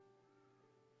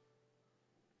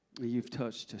You've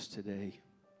touched us today.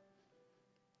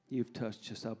 You've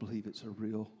touched us. I believe it's a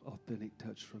real, authentic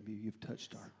touch from you. You've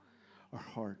touched our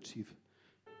hearts. You've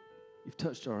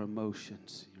touched our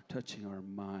emotions. You're touching our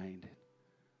mind.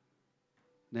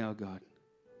 Now, God,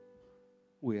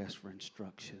 we ask for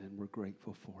instruction, and we're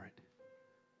grateful for it.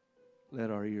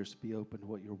 Let our ears be open to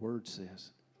what your word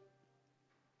says.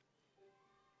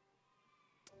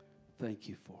 Thank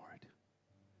you for it.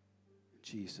 In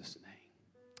Jesus'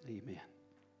 name, amen.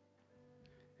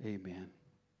 Amen.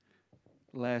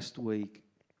 Last week,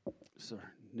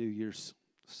 New Year's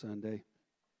Sunday.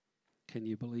 Can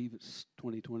you believe it's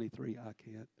 2023? I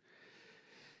can't.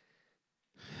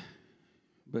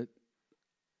 But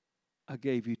I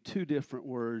gave you two different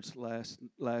words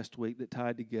last week that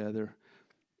tied together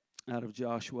out of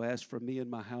Joshua. As for me and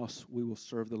my house, we will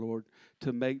serve the Lord.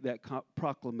 To make that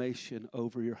proclamation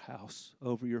over your house,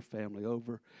 over your family,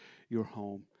 over your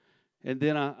home. And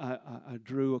then I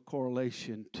drew a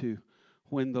correlation to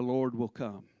when the Lord will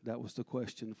come. That was the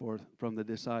question from the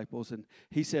disciples. And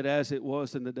he said, as it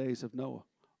was in the days of Noah,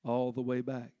 all the way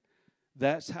back.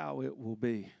 That's how it will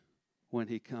be when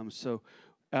he comes. So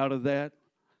out of that,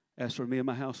 as for me and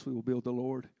my house, we will build the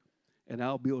Lord, and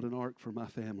I'll build an ark for my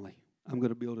family. I'm going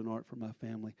to build an ark for my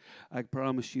family. I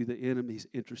promise you the enemy's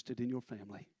interested in your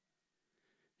family.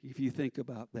 If you think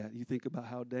about that, you think about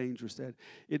how dangerous that.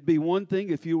 It'd be one thing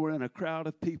if you were in a crowd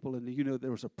of people and you know there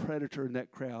was a predator in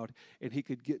that crowd and he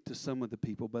could get to some of the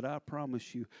people. But I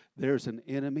promise you there's an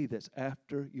enemy that's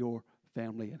after your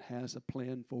family and has a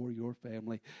plan for your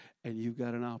family. And you've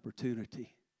got an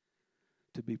opportunity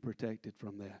to be protected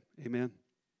from that. Amen.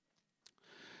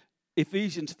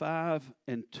 Ephesians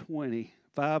 5:20,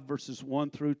 5 verses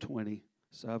 1 through 20.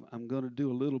 So I'm going to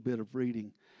do a little bit of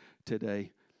reading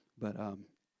today. But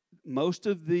most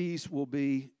of these will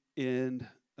be in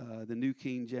the New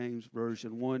King James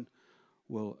Version. One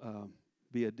will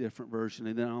be a different version.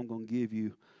 And then I'm going to give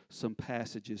you some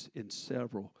passages in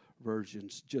several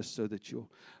versions just so that you'll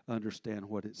understand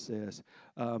what it says.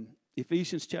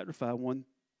 Ephesians chapter 5, 1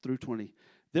 through 20.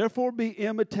 Therefore be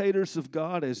imitators of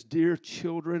God as dear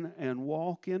children and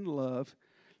walk in love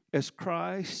as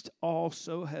Christ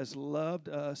also has loved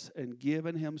us and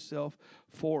given himself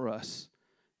for us,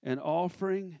 an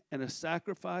offering and a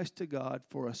sacrifice to God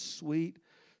for a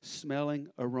sweet-smelling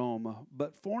aroma.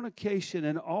 But fornication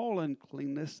and all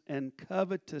uncleanness and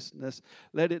covetousness,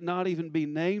 let it not even be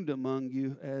named among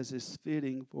you as is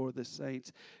fitting for the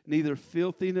saints. Neither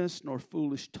filthiness, nor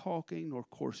foolish talking, nor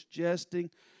coarse jesting,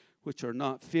 which are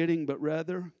not fitting, but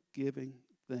rather giving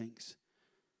thanks.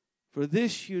 For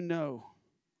this you know,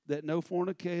 that no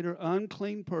fornicator,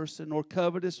 unclean person, nor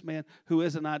covetous man who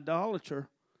is an idolater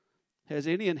has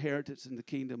any inheritance in the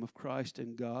kingdom of Christ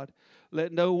and God.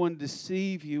 Let no one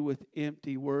deceive you with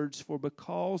empty words, for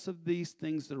because of these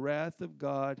things the wrath of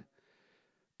God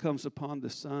comes upon the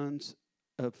sons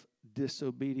of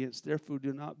disobedience. Therefore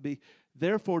do not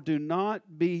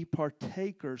be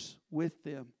partakers with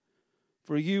them.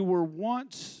 For you were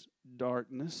once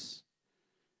darkness,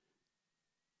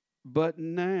 but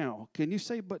now, can you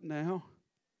say but now?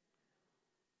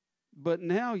 But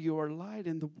now you are light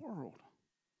in the world.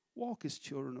 Walk as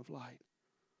children of light.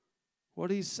 What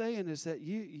he's saying is that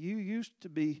you used to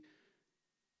be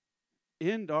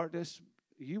in darkness.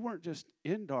 You weren't just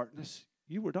in darkness,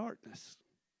 you were darkness.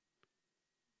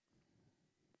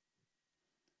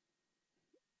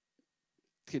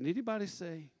 Can anybody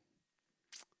say,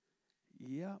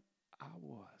 yep, I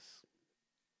was.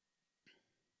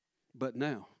 But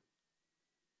now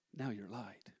you're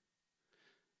light.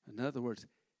 In other words,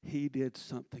 he did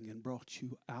something and brought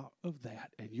you out of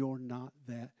that, and you're not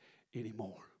that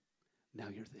anymore. Now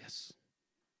you're this.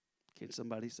 Can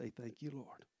somebody say, thank you,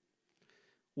 Lord?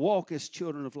 Walk as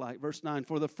children of light. Verse 9,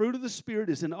 for the fruit of the Spirit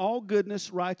is in all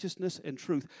goodness, righteousness, and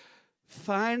truth,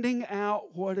 finding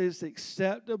out what is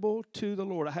acceptable to the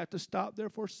Lord. I have to stop there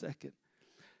for a second.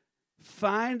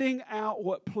 Finding out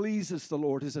what pleases the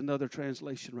Lord is another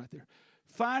translation right there.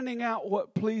 Finding out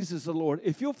what pleases the Lord.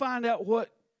 If you'll find out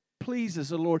what pleases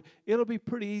the Lord, it'll be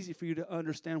pretty easy for you to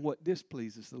understand what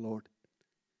displeases the Lord.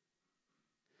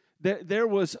 There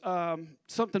was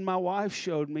something my wife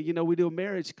showed me. You know, we do a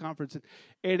marriage conference,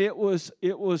 and it was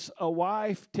a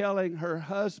wife telling her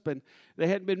husband they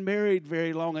hadn't been married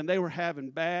very long, and they were having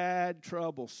bad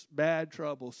troubles.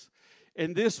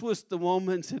 And this was the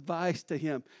woman's advice to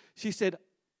him. She said,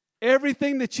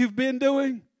 everything that you've been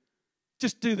doing,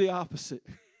 just do the opposite.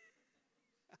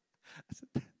 I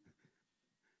said,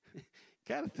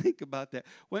 got to think about that.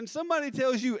 When somebody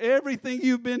tells you everything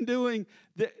you've been doing,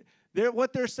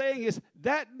 what they're saying is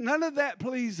that none of that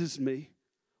pleases me.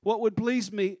 What would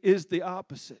please me is the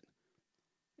opposite.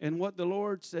 And what the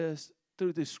Lord says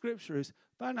through this scripture is,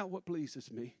 find out what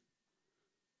pleases me.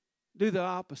 Do the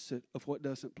opposite of what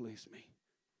doesn't please me.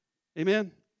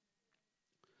 Amen?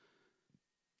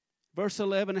 Verse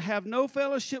 11, have no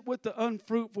fellowship with the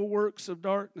unfruitful works of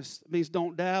darkness. It means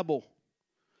don't dabble,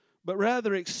 but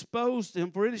rather expose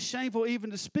them. For it is shameful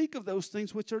even to speak of those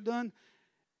things which are done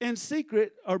in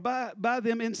secret, or by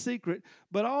them in secret.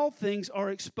 But all things are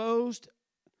exposed.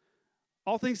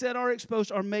 All things that are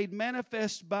exposed are made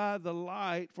manifest by the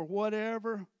light. For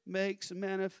whatever makes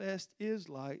manifest is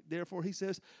light. Therefore, he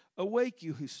says, awake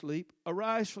you who sleep,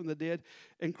 arise from the dead,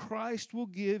 and Christ will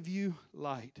give you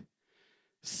light.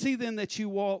 See then that you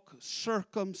walk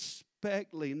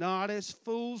circumspectly, not as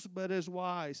fools, but as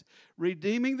wise,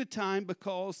 redeeming the time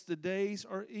because the days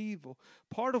are evil.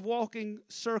 Part of walking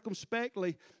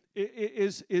circumspectly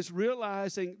is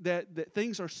realizing that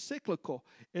things are cyclical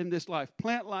in this life.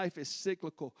 Plant life is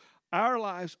cyclical. Our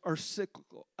lives are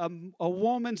cyclical. A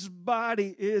woman's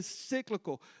body is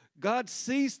cyclical. God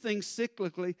sees things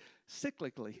cyclically,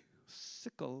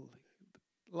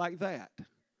 like that.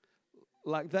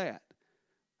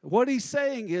 What he's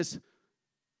saying is,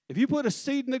 if you put a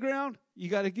seed in the ground, you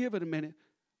got to give it a minute.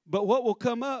 But what will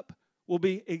come up will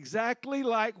be exactly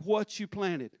like what you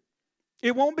planted.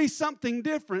 It won't be something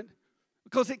different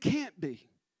because it can't be.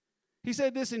 He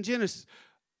said this in Genesis,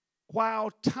 while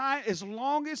time, as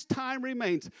long as time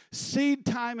remains, seed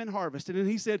time and harvest. And then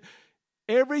he said,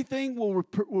 everything will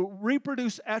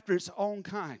reproduce after its own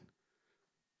kind.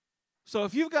 So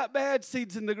if you've got bad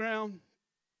seeds in the ground,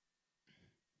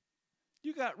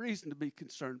 you got reason to be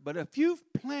concerned. But if you've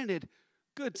planted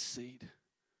good seed,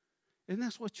 and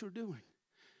that's what you're doing,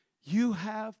 you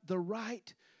have the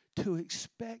right to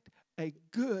expect a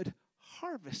good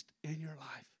harvest in your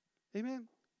life. Amen?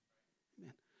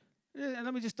 Amen. And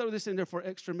let me just throw this in there for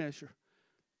extra measure.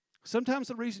 Sometimes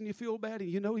the reason you feel bad and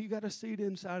you know you got a seed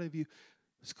inside of you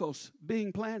is because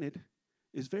being planted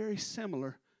is very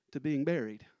similar to being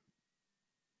buried.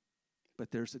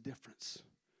 But there's a difference.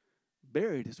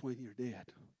 Buried is when you're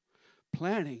dead.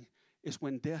 Planting is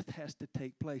when death has to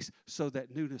take place so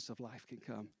that newness of life can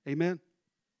come. Amen?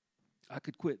 I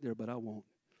could quit there, but I won't.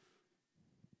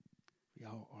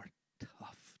 Y'all are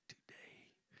tough today.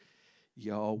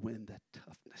 Y'all win the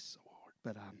toughness award,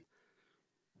 but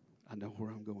I know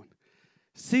where I'm going.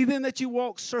 See then that you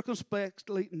walk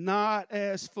circumspectly, not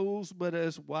as fools, but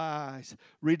as wise,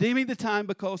 redeeming the time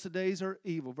because the days are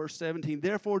evil. Verse 17,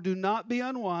 therefore do not be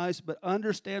unwise, but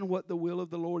understand what the will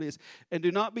of the Lord is. And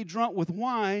do not be drunk with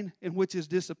wine, in which is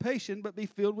dissipation, but be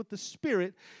filled with the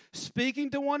Spirit, speaking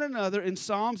to one another in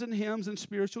psalms and hymns and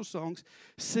spiritual songs,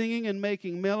 singing and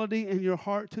making melody in your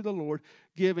heart to the Lord,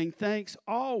 giving thanks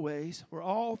always for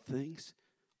all things,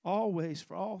 always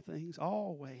for all things,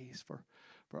 always for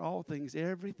all things.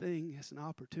 Everything is an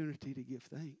opportunity to give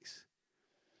thanks.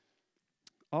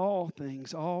 All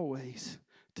things, always,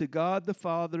 to God the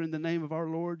Father in the name of our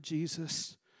Lord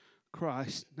Jesus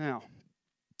Christ. Now,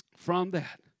 from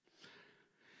that,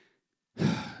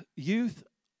 youth,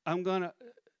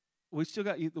 we still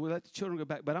got youth, we'll let the children go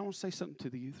back, but I want to say something to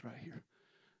the youth right here.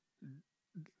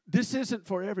 This isn't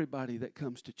for everybody that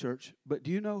comes to church, but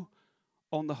do you know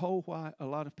on the whole why a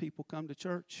lot of people come to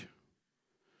church?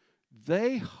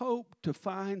 They hope to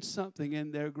find something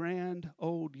in their grand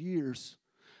old years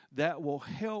that will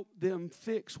help them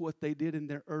fix what they did in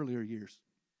their earlier years.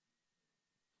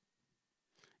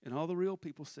 And all the real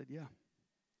people said, yeah.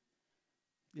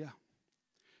 Yeah.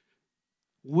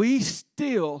 We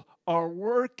still are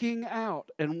working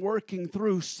out and working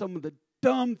through some of the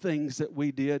dumb things that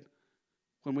we did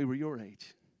when we were your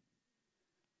age.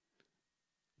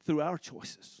 Through our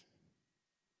choices.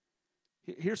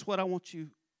 Here's what I want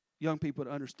you young people to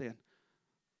understand.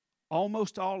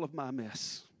 Almost all of my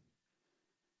mess,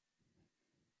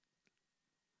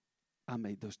 I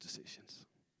made those decisions.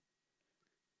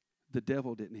 The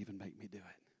devil didn't even make me do it.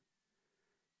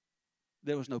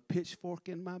 There was no pitchfork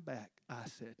in my back. I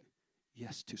said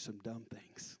yes to some dumb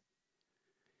things.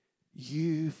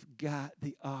 You've got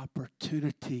the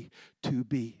opportunity to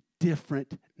be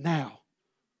different now.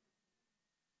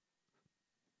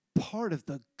 Part of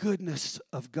the goodness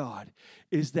of God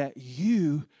is that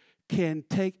you can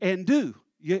take and do.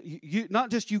 You not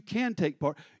just you can take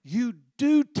part, you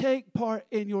do take part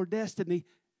in your destiny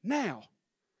now.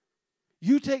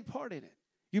 You take part in it.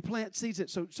 You plant seeds in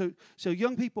it. So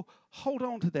young people, hold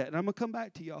on to that. And I'm going to come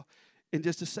back to y'all in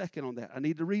just a second on that. I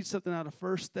need to read something out of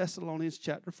 1 Thessalonians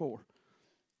chapter 4.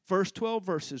 First 12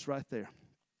 verses right there.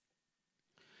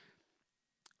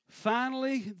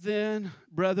 Finally, then,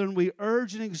 brethren, we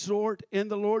urge and exhort in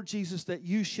the Lord Jesus that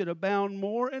you should abound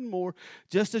more and more,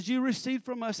 just as you received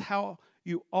from us how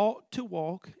you ought to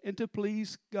walk and to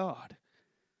please God.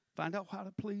 Find out how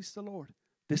to please the Lord.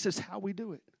 This is how we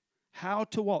do it. How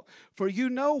to walk. For you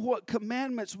know what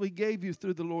commandments we gave you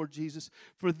through the Lord Jesus.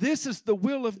 For this is the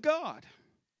will of God,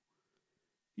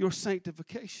 your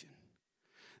sanctification,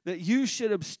 that you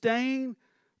should abstain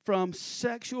from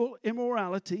sexual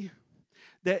immorality,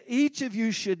 that each of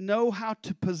you should know how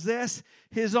to possess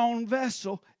his own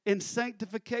vessel in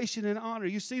sanctification and honor.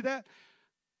 You see that?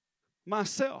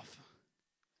 Myself.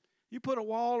 You put a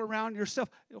wall around yourself.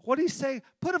 What do you say?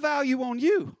 Put a value on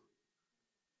you.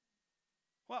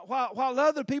 While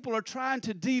other people are trying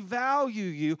to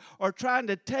devalue you or trying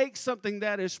to take something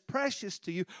that is precious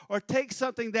to you or take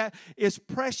something that is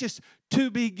precious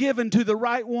to be given to the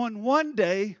right one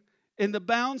day in the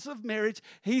bounds of marriage,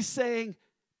 he's saying,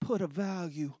 put a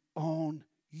value on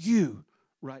you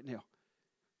right now.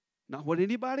 Not what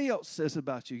anybody else says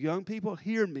about you. Young people,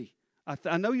 hear me.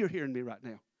 I know you're hearing me right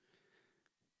now.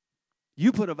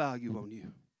 You put a value on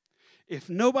you. If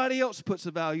nobody else puts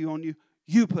a value on you,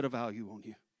 you put a value on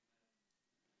you.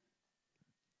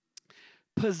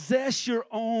 Possess your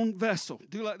own vessel.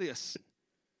 Do like this.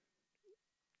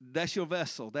 That's your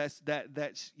vessel. That's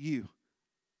you.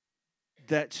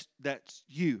 That's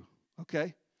you.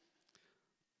 Okay?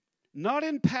 Not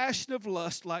in passion of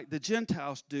lust like the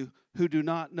Gentiles do who do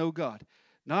not know God.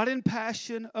 Not in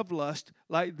passion of lust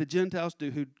like the Gentiles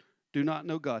do who do not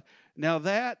know God. Now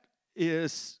that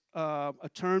is a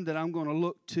term that I'm going to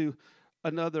look to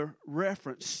another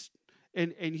reference.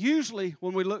 And usually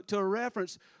when we look to a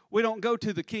reference, we don't go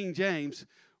to the King James.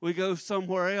 We go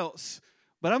somewhere else.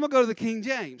 But I'm going to go to the King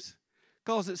James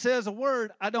because it says a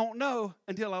word I don't know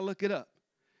until I look it up.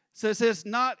 So it says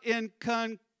not in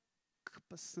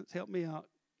concupiscence. Help me out.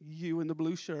 You in the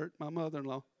blue shirt, my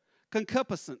mother-in-law.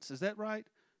 Concupiscence. Is that right?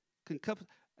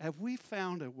 Have we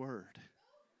found a word?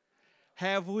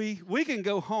 Have we? We can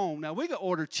go home. Now, we can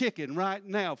order chicken right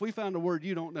now if we found a word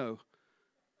you don't know.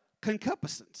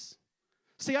 Concupiscence.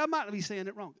 See, I might be saying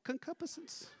it wrong.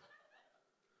 Concupiscence.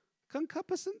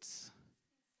 Concupiscence.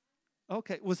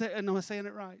 Okay. Am I saying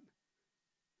it right?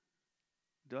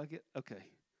 Do I get? Okay.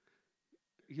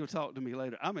 You'll talk to me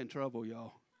later. I'm in trouble,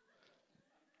 y'all.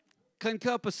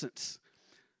 Concupiscence.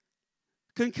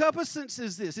 Concupiscence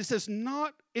is this. It says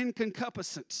not in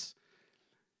concupiscence.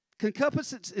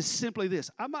 Concupiscence is simply this.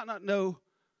 I might not know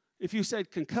if you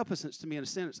said concupiscence to me in a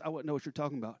sentence, I wouldn't know what you're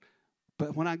talking about.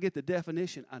 But when I get the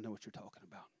definition, I know what you're talking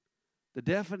about. The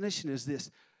definition is this: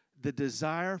 the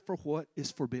desire for what is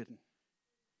forbidden.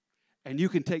 And you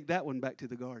can take that one back to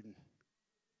the garden.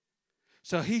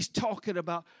 So he's talking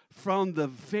about from the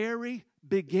very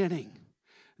beginning,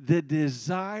 the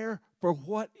desire for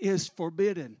what is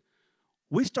forbidden.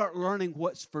 We start learning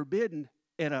what's forbidden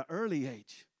at an early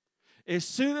age. As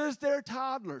soon as they're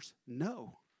toddlers,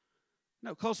 no,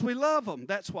 because we love them.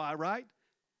 That's why, right?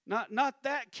 Not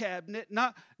that cabinet,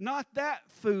 not that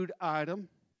food item,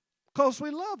 because we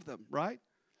love them, right?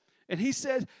 And he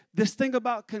said this thing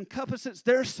about concupiscence,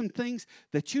 there's some things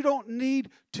that you don't need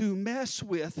to mess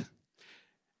with,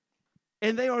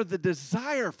 and they are the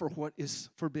desire for what is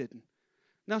forbidden.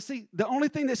 Now, see, the only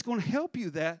thing that's going to help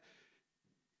you that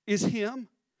is Him,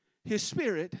 His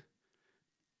Spirit,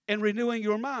 and renewing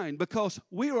your mind, because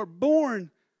we are born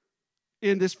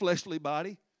in this fleshly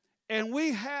body, and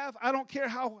we have, I don't care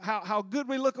how good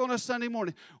we look on a Sunday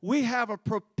morning, we have a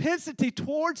propensity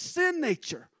towards sin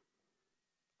nature,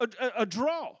 a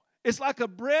draw. It's like a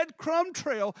breadcrumb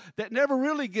trail that never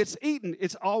really gets eaten.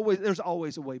 There's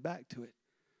always a way back to it.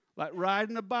 Like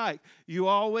riding a bike. You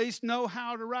always know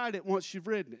how to ride it once you've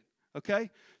ridden it, okay?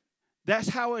 That's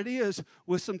how it is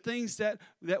with some things that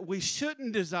we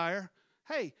shouldn't desire.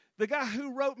 Hey, the guy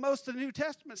who wrote most of the New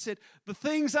Testament said, the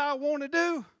things I want to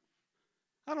do,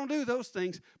 I don't do those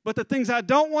things. But the things I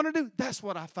don't want to do, that's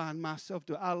what I find myself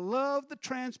doing. I love the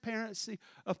transparency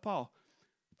of Paul.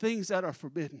 Things that are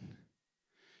forbidden.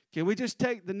 Can we just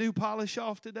take the new polish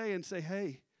off today and say,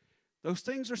 hey, those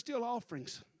things are still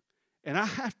offerings, and I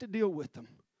have to deal with them.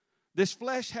 This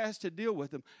flesh has to deal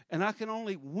with them, and I can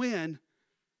only win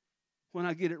when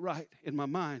I get it right in my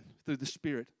mind through the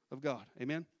Spirit of God.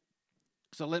 Amen?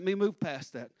 So let me move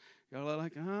past that. Y'all are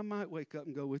like, I might wake up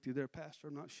and go with you there, Pastor.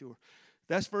 I'm not sure.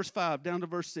 That's verse 5, down to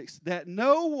verse 6. That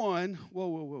no one,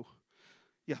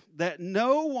 that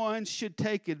no one should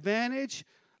take advantage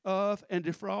of and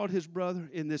defraud his brother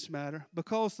in this matter,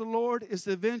 because the Lord is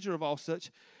the avenger of all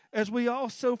such, as we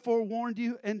also forewarned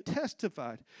you and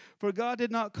testified. For God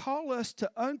did not call us to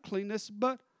uncleanness,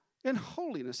 but in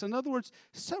holiness. In other words,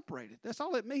 separated. That's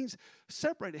all it means,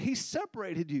 separated. He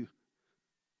separated you.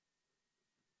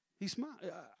 He's mine.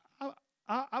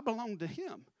 I belong to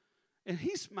Him. and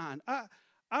he's mine.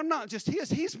 I'm not just his,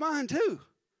 he's mine too.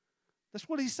 That's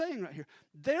what he's saying right here.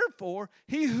 Therefore,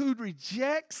 he who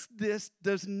rejects this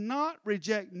does not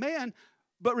reject man,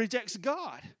 but rejects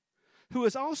God, who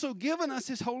has also given us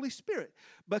his Holy Spirit.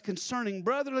 But concerning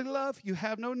brotherly love, you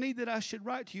have no need that I should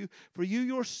write to you, for you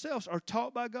yourselves are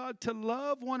taught by God to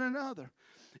love one another.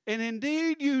 And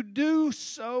indeed you do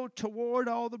so toward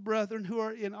all the brethren who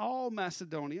are in all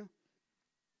Macedonia.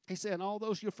 He said, and all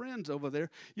those your friends over there,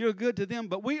 you're good to them.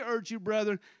 But we urge you,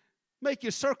 brethren, make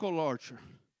your circle larger,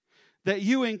 that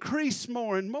you increase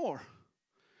more and more,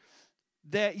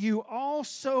 that you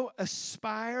also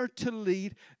aspire to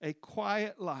lead a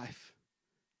quiet life,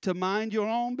 to mind your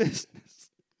own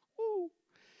business,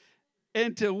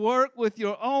 and to work with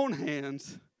your own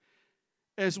hands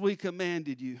as we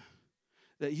commanded you,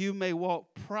 that you may walk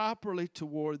properly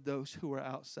toward those who are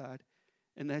outside,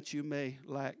 and that you may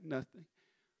lack nothing.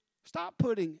 Stop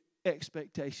putting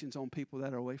expectations on people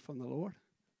that are away from the Lord.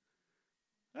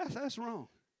 That's wrong.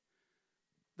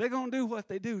 They're going to do what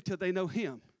they do till they know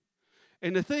him.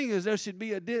 And the thing is, there should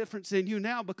be a difference in you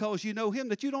now because you know him,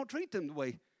 that you don't treat them the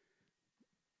way.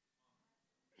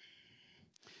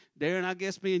 Darren, I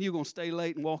guess me and you are going to stay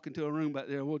late and walk into a room back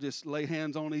there. We'll just lay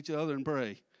hands on each other and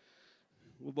pray.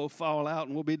 We'll both fall out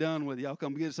and we'll be done with you. Y'all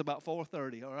come get us about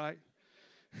 4:30, all right?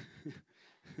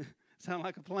 Sound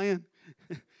like a plan?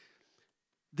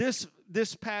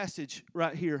 This passage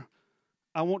right here,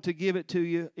 I want to give it to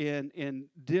you in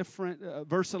different,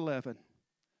 verse 11.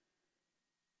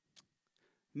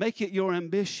 Make it your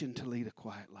ambition to lead a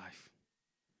quiet life.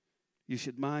 You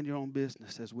should mind your own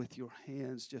business as with your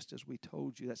hands, just as we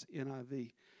told you. That's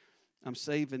NIV. I'm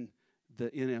saving the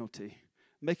NLT.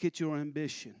 Make it your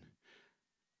ambition.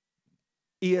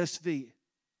 ESV.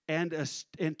 And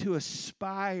to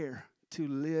aspire to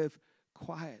live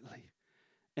quietly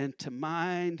and to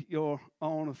mind your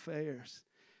own affairs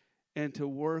and to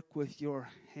work with your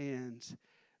hands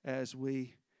as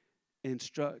we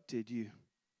instructed you.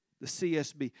 The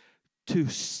CSB, to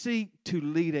seek to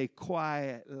lead a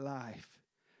quiet life,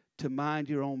 to mind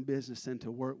your own business and to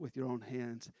work with your own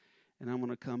hands. And I'm going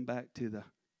to come back to the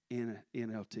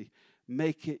NLT.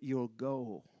 Make it your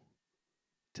goal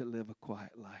to live a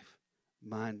quiet life,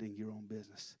 minding your own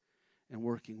business and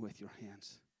working with your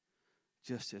hands,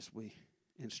 just as we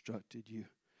instructed you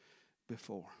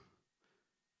before.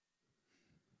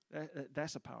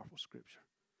 That's a powerful scripture.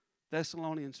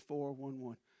 Thessalonians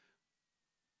 4:1-1.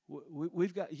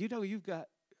 We've got, you've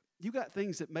got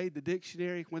things that made the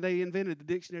dictionary. When they invented the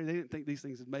dictionary, they didn't think these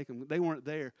things would make them. They weren't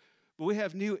there. But we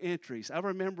have new entries. I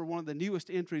remember one of the newest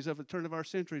entries of the turn of our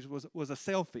centuries was a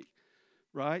selfie,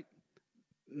 right?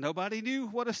 Nobody knew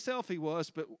what a selfie was,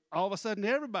 but all of a sudden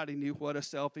everybody knew what a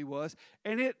selfie was,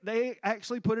 and they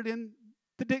actually put it in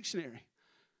the dictionary.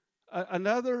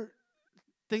 Another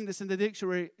thing that's in the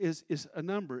dictionary is a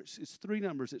number. It's three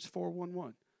numbers. It's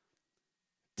 411.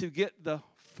 To get the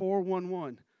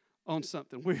 411 on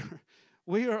something.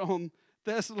 We are on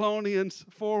Thessalonians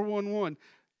 411.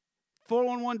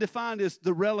 411 defined as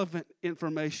the relevant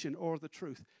information or the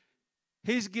truth.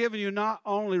 He's giving you not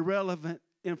only relevant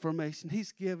information,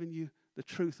 he's giving you the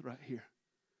truth right here.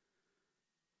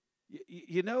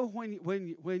 You know,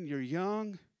 when you're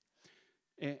young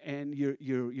and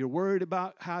you're worried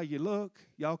about how you look,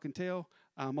 y'all can tell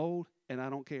I'm old and I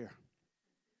don't care.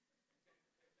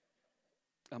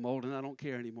 I'm old and I don't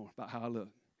care anymore about how I look.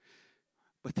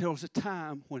 But there was a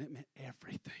time when it meant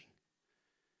everything.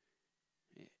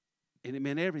 And it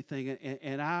meant everything.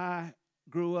 And I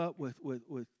grew up with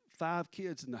 5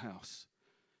 kids in the house.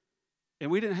 And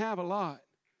we didn't have a lot.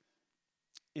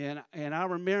 And I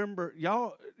remember,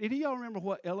 any of y'all remember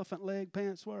what elephant leg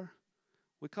pants were?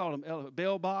 We called them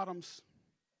bell bottoms.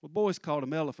 Well, boys called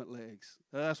them elephant legs.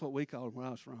 That's what we called them where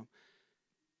I was from.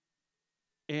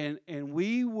 And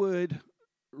we would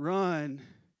run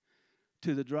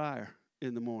to the dryer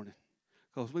in the morning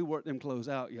because we worked them clothes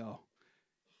out, y'all.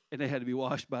 And they had to be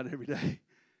washed about every day.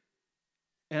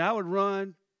 And I would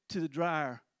run to the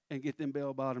dryer and get them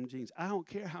bell-bottom jeans. I don't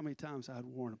care how many times I'd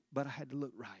worn them, but I had to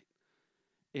look right.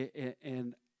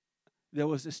 And there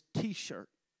was this T-shirt,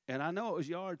 and I know it was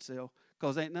yard sale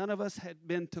because ain't none of us had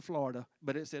been to Florida,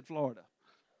 but it said Florida.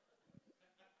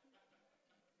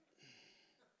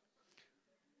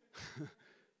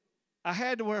 I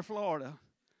had to wear Florida,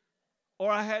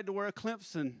 or I had to wear a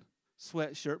Clemson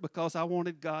sweatshirt because I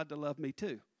wanted God to love me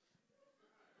too.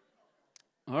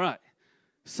 All right.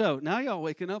 So now y'all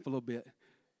waking up a little bit.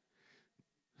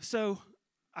 So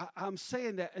I'm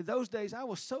saying that in those days I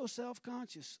was so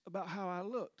self-conscious about how I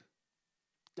looked.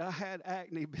 I had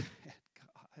acne bad.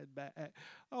 God, I had bad acne.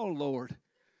 Oh, Lord.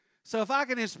 So if I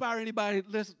can inspire anybody,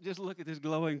 let's just look at this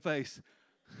glowing face.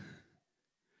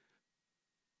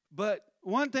 But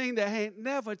one thing that ain't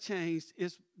never changed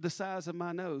is the size of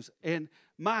my nose. And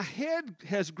my head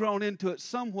has grown into it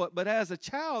somewhat, but as a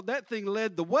child, that thing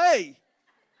led the way.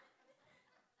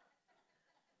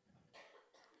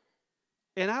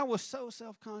 And I was so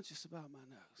self-conscious about my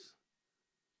nose.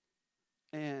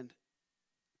 And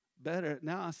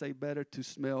now I say better to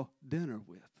smell dinner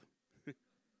with.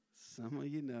 Some of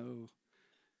you know,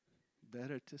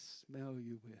 better to smell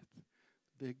you with.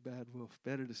 Big bad wolf,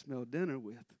 better to smell dinner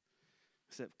with.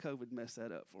 Except COVID messed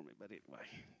that up for me. But anyway,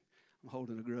 I'm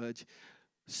holding a grudge.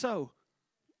 So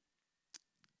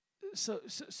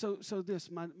this,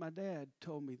 my dad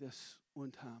told me this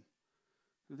one time.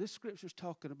 This scripture's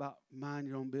talking about mind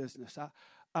your own business.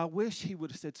 I wish he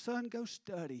would have said, son, go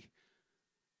study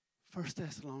 1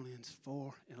 Thessalonians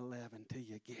 4:11 till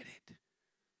you get it.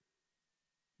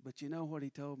 But you know what he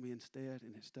told me instead,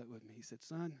 and it stuck with me. He said,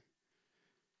 son,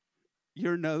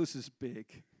 your nose is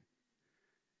big.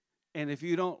 And if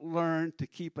you don't learn to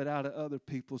keep it out of other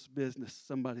people's business,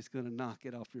 somebody's going to knock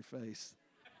it off your face.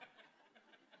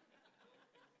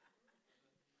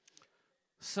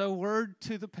 So word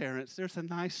to the parents, there's a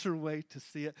nicer way to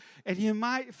see it. And you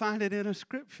might find it in a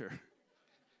scripture.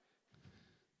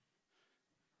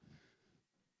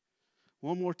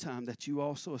 One more time, that you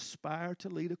also aspire to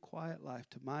lead a quiet life,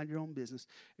 to mind your own business,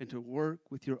 and to work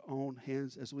with your own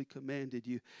hands as we commanded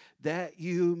you, that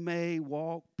you may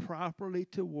walk properly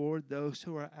toward those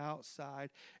who are outside,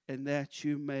 and that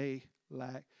you may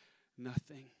lack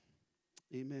nothing.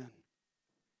 Amen.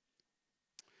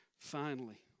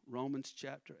 Finally, Romans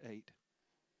chapter 8.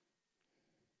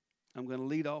 I'm going to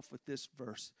lead off with this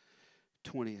verse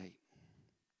 28.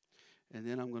 And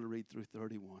then I'm going to read through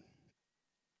 31.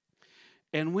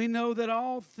 And we know that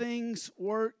all things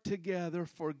work together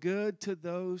for good to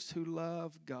those who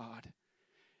love God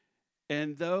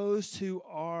and those who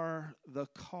are the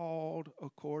called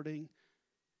according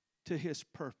to his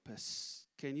purpose.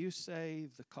 Can you say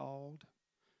the called?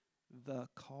 The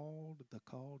called, the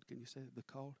called. Can you say the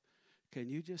called? Can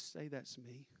you just say that's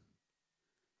me?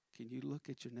 Can you look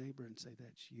at your neighbor and say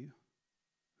that's you?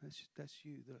 That's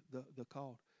you, the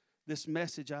called. This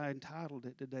message, I entitled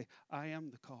it today, I am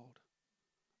the called.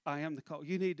 I am the called.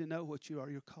 You need to know what you are.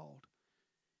 You're called.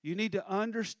 You need to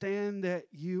understand that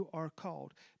you are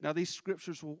called. Now, these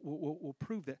scriptures will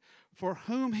prove that. For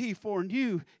whom he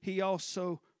foreknew, he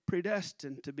also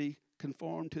predestined to be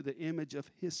conformed to the image of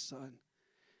his Son,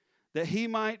 that he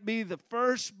might be the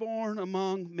firstborn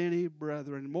among many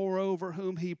brethren. Moreover,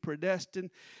 whom he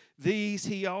predestined, these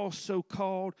he also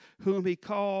called. Whom he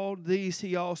called, these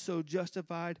he also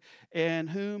justified.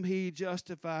 And whom he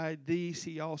justified, these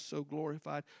he also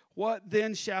glorified. What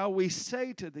then shall we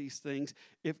say to these things?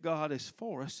 If God is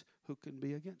for us, who can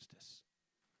be against us?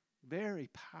 Very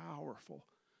powerful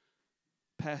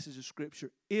passage of Scripture.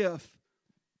 If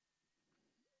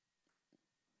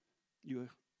you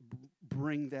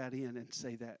bring that in and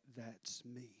say that's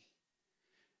me.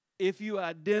 If you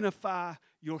identify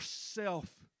yourself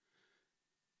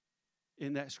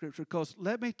in that scripture, because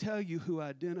let me tell you who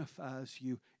identifies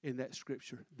you in that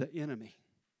scripture, the enemy.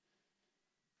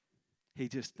 He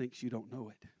just thinks you don't know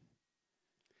it.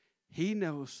 He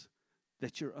knows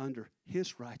that you're under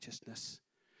his righteousness,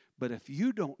 but if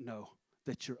you don't know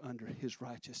that you're under his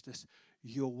righteousness,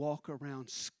 you'll walk around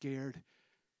scared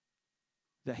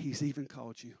that he's even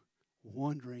called you,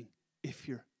 wondering if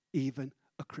you're even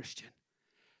a Christian.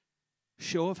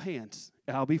 Show of hands.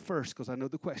 I'll be first because I know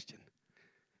the question.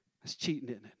 That's cheating,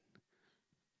 isn't it?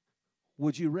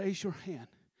 Would you raise your hand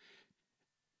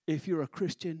if you're a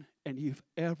Christian and you've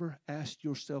ever asked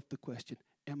yourself the question,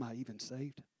 am I even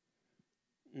saved?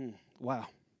 Wow.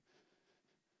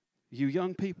 You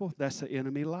young people, that's an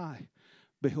enemy lie.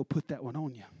 But he'll put that one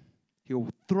on you. He'll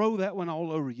throw that one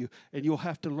all over you, and you'll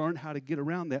have to learn how to get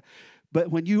around that. But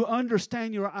when you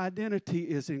understand your identity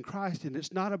is in Christ, and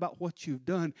it's not about what you've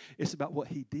done, it's about what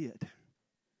he did.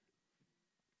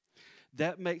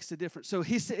 That makes the difference. So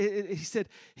he said,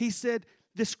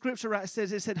 this scripture right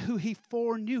says, it said, who he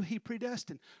foreknew, he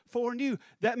predestined. Foreknew.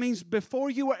 That means before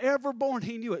you were ever born,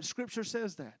 he knew it. Scripture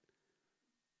says that.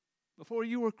 Before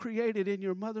you were created in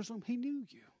your mother's womb, he knew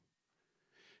you.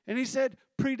 And he said,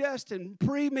 predestined.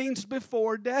 Pre means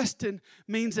before. Destined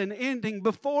means an ending.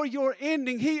 Before your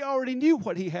ending, he already knew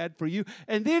what he had for you.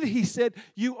 And then he said,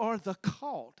 you are the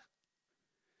called.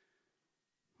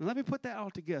 Now, let me put that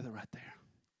all together right there.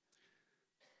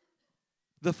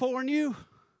 The foreknew,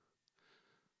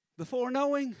 the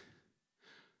foreknowing,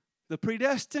 the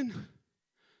predestined.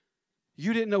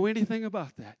 You didn't know anything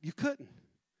about that. You couldn't.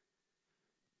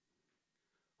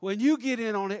 When you get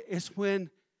in on it, it's when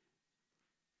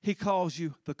He calls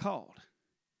you the called.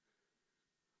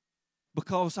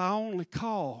 Because I only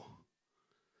call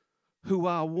who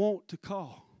I want to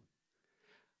call.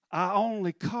 I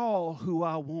only call who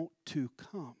I want to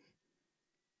come.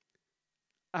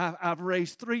 I've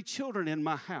raised 3 children in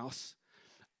my house.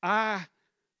 I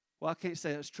can't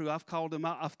say that's true. I've called them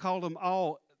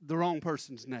all the wrong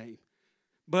person's name.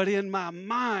 But in my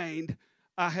mind,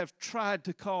 I have tried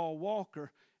to call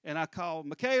Walker, and I call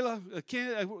Michaela,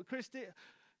 Christy.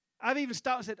 I've even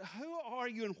stopped and said, "Who are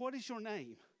you and what is your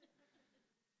name?"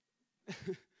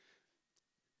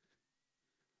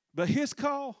 But his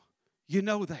call, you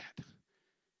know that.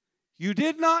 You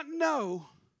did not know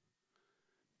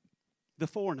the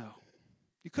foreknow.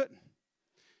 You couldn't.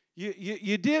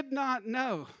 You did not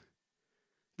know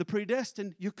the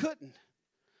predestined. You couldn't.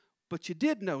 But you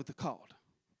did know the called.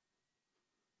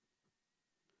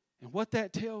 And what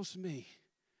that tells me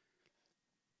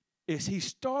is He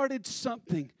started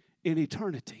something in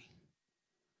eternity.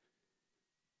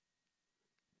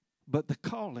 But the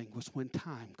calling was when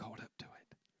time caught up to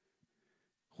it.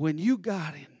 When you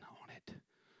got in on it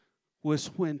was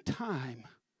when time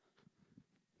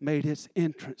made its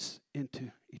entrance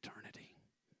into eternity.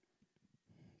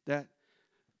 That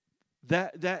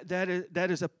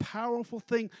is a powerful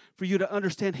thing for you to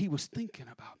understand. He was thinking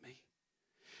about me.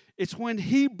 It's when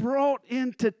He brought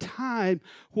into time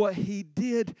what He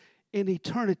did in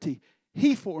eternity.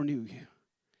 He foreknew you.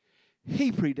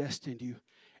 He predestined you.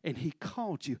 And He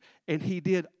called you. And He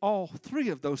did all 3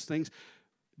 of those things.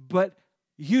 But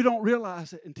you don't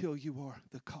realize it until you are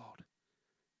the called.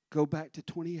 Go back to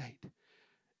 28.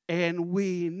 And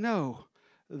we know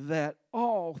that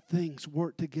all things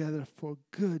work together for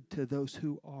good to those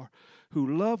who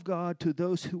love God, to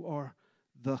those who are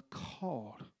the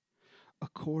called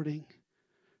according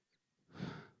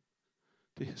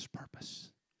to His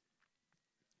purpose.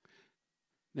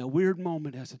 Now, weird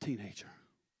moment as a teenager.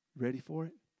 Ready for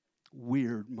it?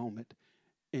 Weird moment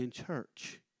in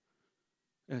church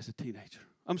as a teenager.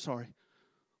 I'm sorry.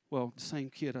 Well, the same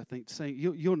kid, I think.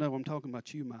 You'll know I'm talking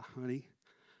about you, my honey,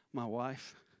 my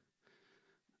wife.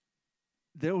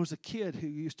 There was a kid who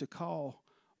used to call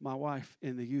my wife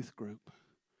in the youth group.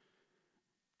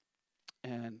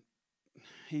 And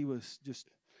he was just,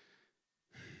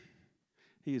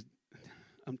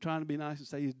 I'm trying to be nice and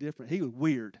say he's different. He was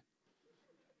weird.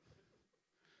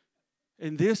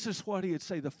 And this is what he would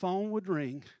say. The phone would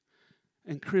ring,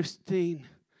 and Christine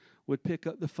would pick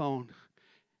up the phone.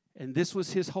 And this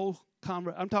was his whole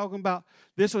conversation. I'm talking about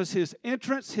this was his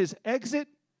entrance, his exit,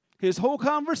 his whole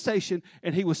conversation,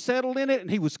 and he was settled in it, and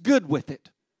he was good with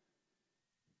it.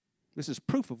 This is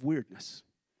proof of weirdness.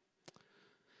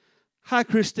 Hi,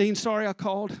 Christine. Sorry I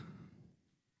called.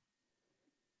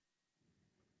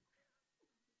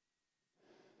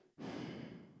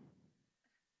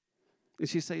 And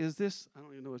she'd say, is this, I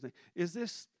don't even know his name. Is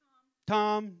this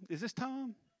Tom? Is this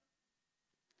Tom?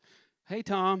 Hey,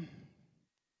 Tom.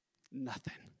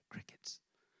 Nothing. Crickets.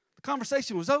 The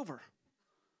conversation was over.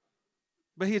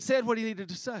 But he had said what he needed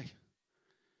to say.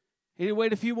 He'd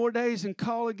wait a few more days and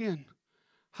call again.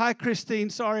 Hi, Christine.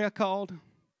 Sorry I called.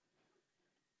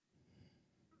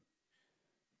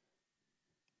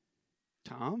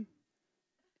 Tom?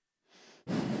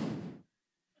 Does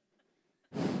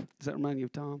that remind you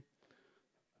of Tom?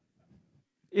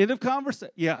 End of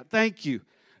conversation. Yeah, thank you.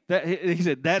 He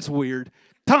said, that's weird.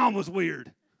 Tom was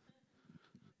weird.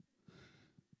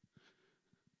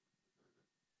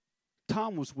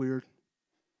 Tom was weird,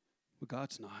 but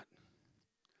God's not.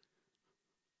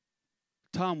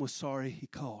 Tom was sorry he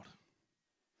called.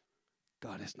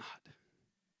 God is not.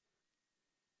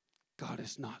 God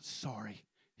is not sorry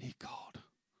he called.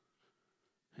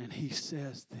 And he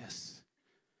says this,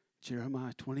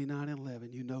 Jeremiah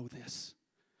 29:11, you know this.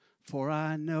 For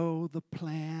I know the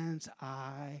plans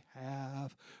I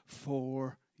have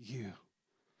for you.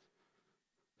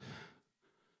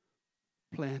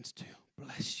 Plans to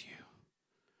bless you.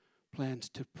 Plans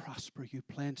to prosper you.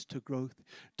 Plans to grow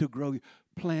you.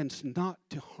 Plans not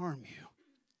to harm you.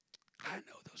 I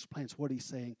know those plans. What he's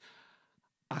saying,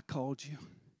 I called you,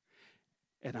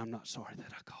 and I'm not sorry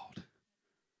that I called.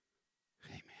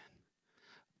 Amen.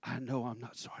 I know I'm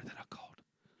not sorry that I called.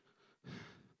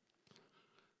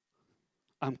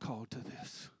 I'm called to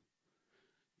this.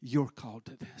 You're called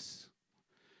to this.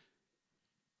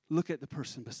 Look at the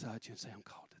person beside you and say, I'm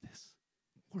called to this.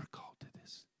 We're called to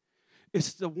this.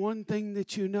 It's the one thing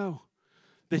that you know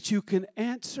that you can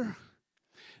answer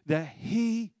that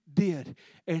He did.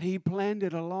 And He planned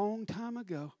it a long time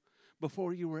ago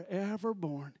before you were ever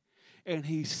born. And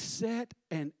He set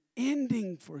an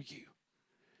ending for you.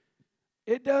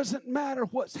 It doesn't matter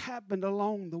what's happened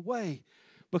along the way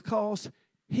because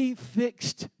He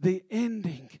fixed the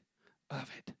ending of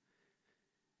it.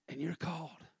 And you're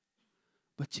called.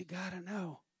 But you got to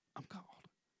know, I'm called.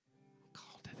 I'm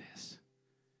called to this.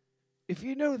 If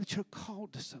you know that you're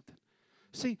called to something.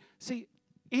 See,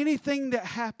 anything that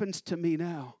happens to me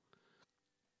now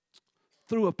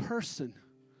through a person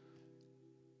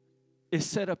is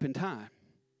set up in time.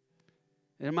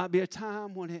 There might be a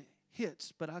time when it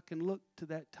hits, but I can look to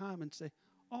that time and say,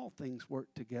 all things work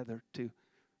together to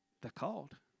the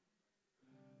called.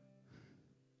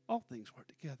 All things work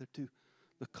together to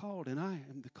the called, and I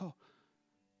am the called.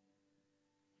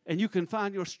 And you can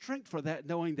find your strength for that,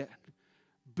 knowing that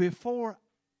before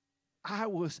I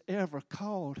was ever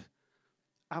called,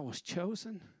 I was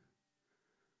chosen.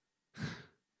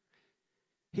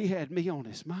 He had me on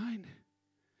His mind.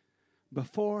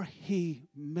 Before He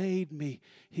made me,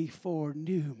 He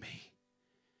foreknew me.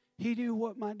 He knew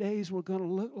what my days were going to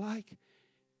look like.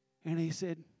 And He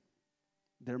said,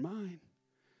 they're mine.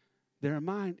 They're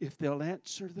mine if they'll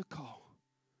answer the call.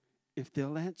 If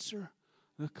they'll answer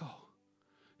the call.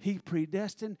 He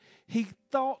predestined. He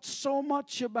thought so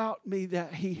much about me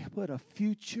that He put a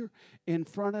future in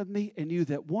front of me and knew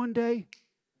that one day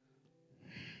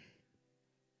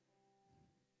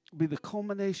will be the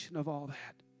culmination of all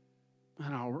that.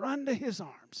 And I'll run to His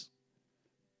arms.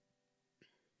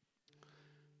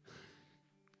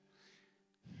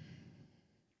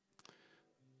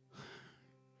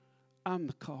 I'm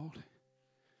the called.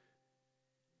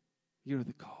 You're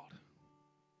the called.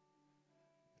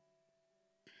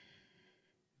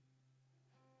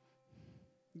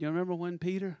 You remember when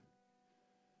Peter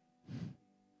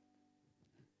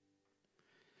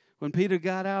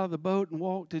got out of the boat and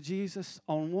walked to Jesus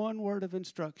on one word of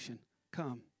instruction,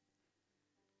 come.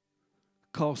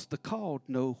 Because the called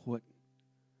know what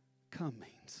come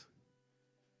means.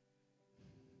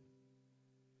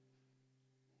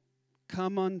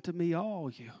 Come unto me,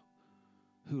 all you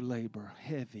who labor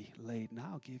heavy laden.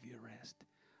 I'll give you rest.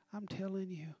 I'm telling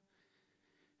you,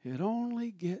 it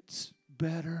only gets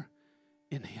better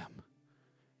in Him.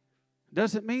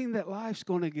 Doesn't mean that life's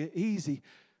going to get easy,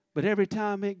 but every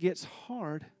time it gets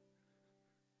hard,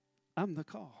 I'm the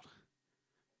called.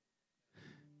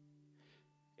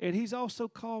 And He's also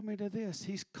called me to this.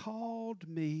 He's called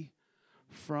me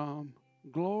from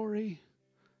glory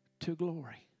to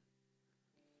glory.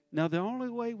 Now, the only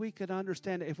way we could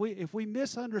understand it, if we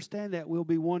misunderstand that, we'll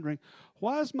be wondering,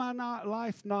 why is my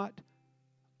life not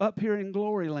up here in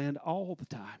glory land all the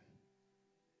time?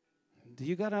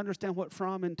 You got to understand what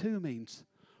from and to means.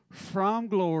 From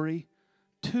glory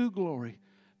to glory.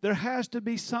 There has to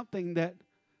be something that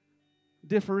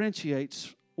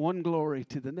differentiates one glory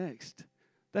to the next.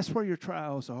 That's where your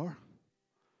trials are.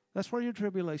 That's where your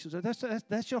tribulations are.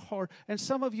 That's your heart. And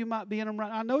some of you might be in them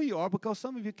right. I know you are, because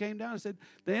some of you came down and said,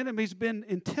 the enemy's been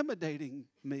intimidating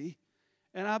me.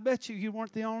 And I bet you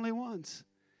weren't the only ones.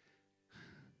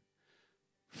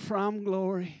 From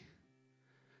glory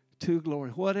to glory.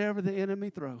 Whatever the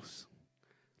enemy throws.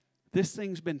 This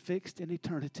thing's been fixed in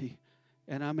eternity.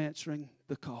 And I'm answering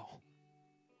the call.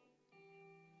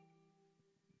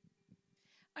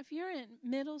 If you're in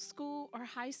middle school or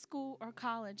high school or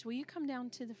college, will you come down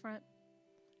to the front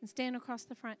and stand across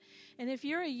the front? And if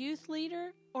you're a youth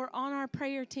leader or on our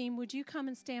prayer team, would you come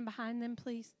and stand behind them,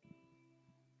 please?